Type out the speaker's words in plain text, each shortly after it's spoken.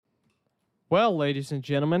Well, ladies and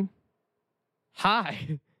gentlemen,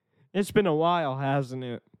 hi. It's been a while, hasn't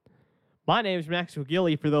it? My name is Max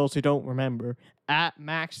McGilly, for those who don't remember, at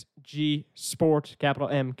Max G Sports, capital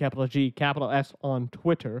M, capital G, capital S on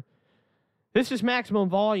Twitter. This is Maximum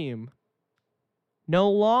Volume.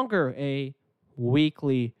 No longer a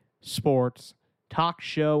weekly sports talk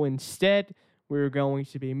show. Instead, we're going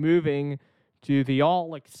to be moving to the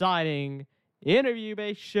all-exciting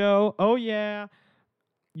interview-based show. Oh, yeah.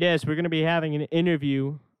 Yes, we're going to be having an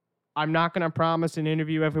interview. I'm not going to promise an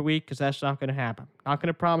interview every week because that's not going to happen. Not going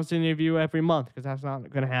to promise an interview every month because that's not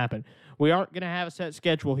going to happen. We aren't going to have a set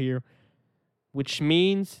schedule here, which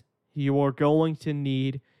means you are going to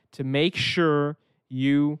need to make sure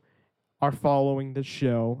you are following the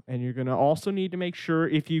show, and you're going to also need to make sure,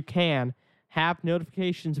 if you can, have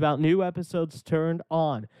notifications about new episodes turned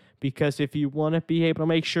on, because if you want to be able to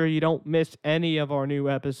make sure you don't miss any of our new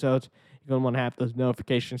episodes, you're going to want to have those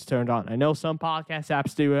notifications turned on. I know some podcast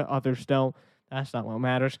apps do it, others don't. That's not what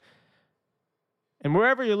matters. And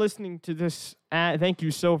wherever you're listening to this, thank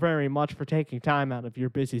you so very much for taking time out of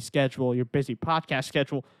your busy schedule, your busy podcast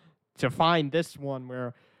schedule, to find this one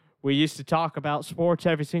where we used to talk about sports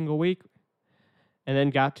every single week and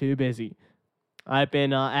then got too busy. I've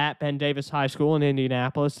been at Penn Davis High School in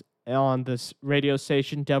Indianapolis on this radio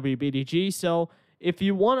station, WBDG. So if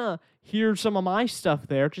you want to hear some of my stuff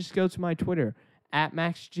there, just go to my Twitter, at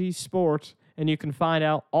MaxGSports, and you can find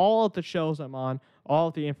out all of the shows I'm on, all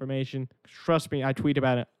of the information. Trust me, I tweet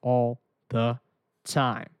about it all the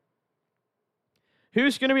time.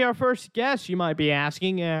 Who's going to be our first guest, you might be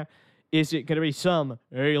asking? Is it going to be some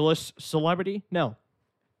A-list celebrity? No,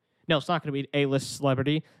 it's not going to be an A-list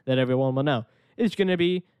celebrity that everyone will know. It's going to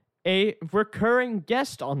be a recurring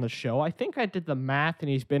guest on the show. I think I did the math, and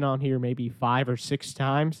he's been on here maybe 5 or 6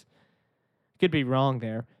 times. Could be wrong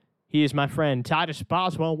there. He is my friend, Titus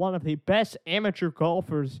Boswell, one of the best amateur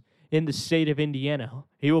golfers in the state of Indiana.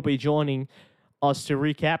 He will be joining us to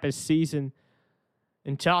recap his season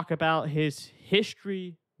and talk about his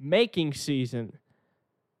history-making season.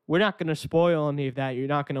 We're not going to spoil any of that. You're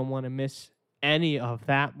not going to want to miss any of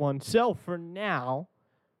that one. So for now,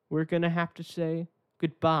 we're going to have to say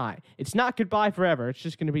goodbye. It's not goodbye forever. It's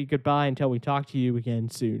just going to be goodbye until we talk to you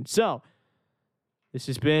again soon. So this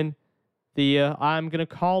has been I'm going to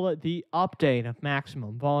call it the update of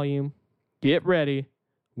Maximum Volume. Get ready.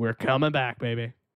 We're coming back, baby.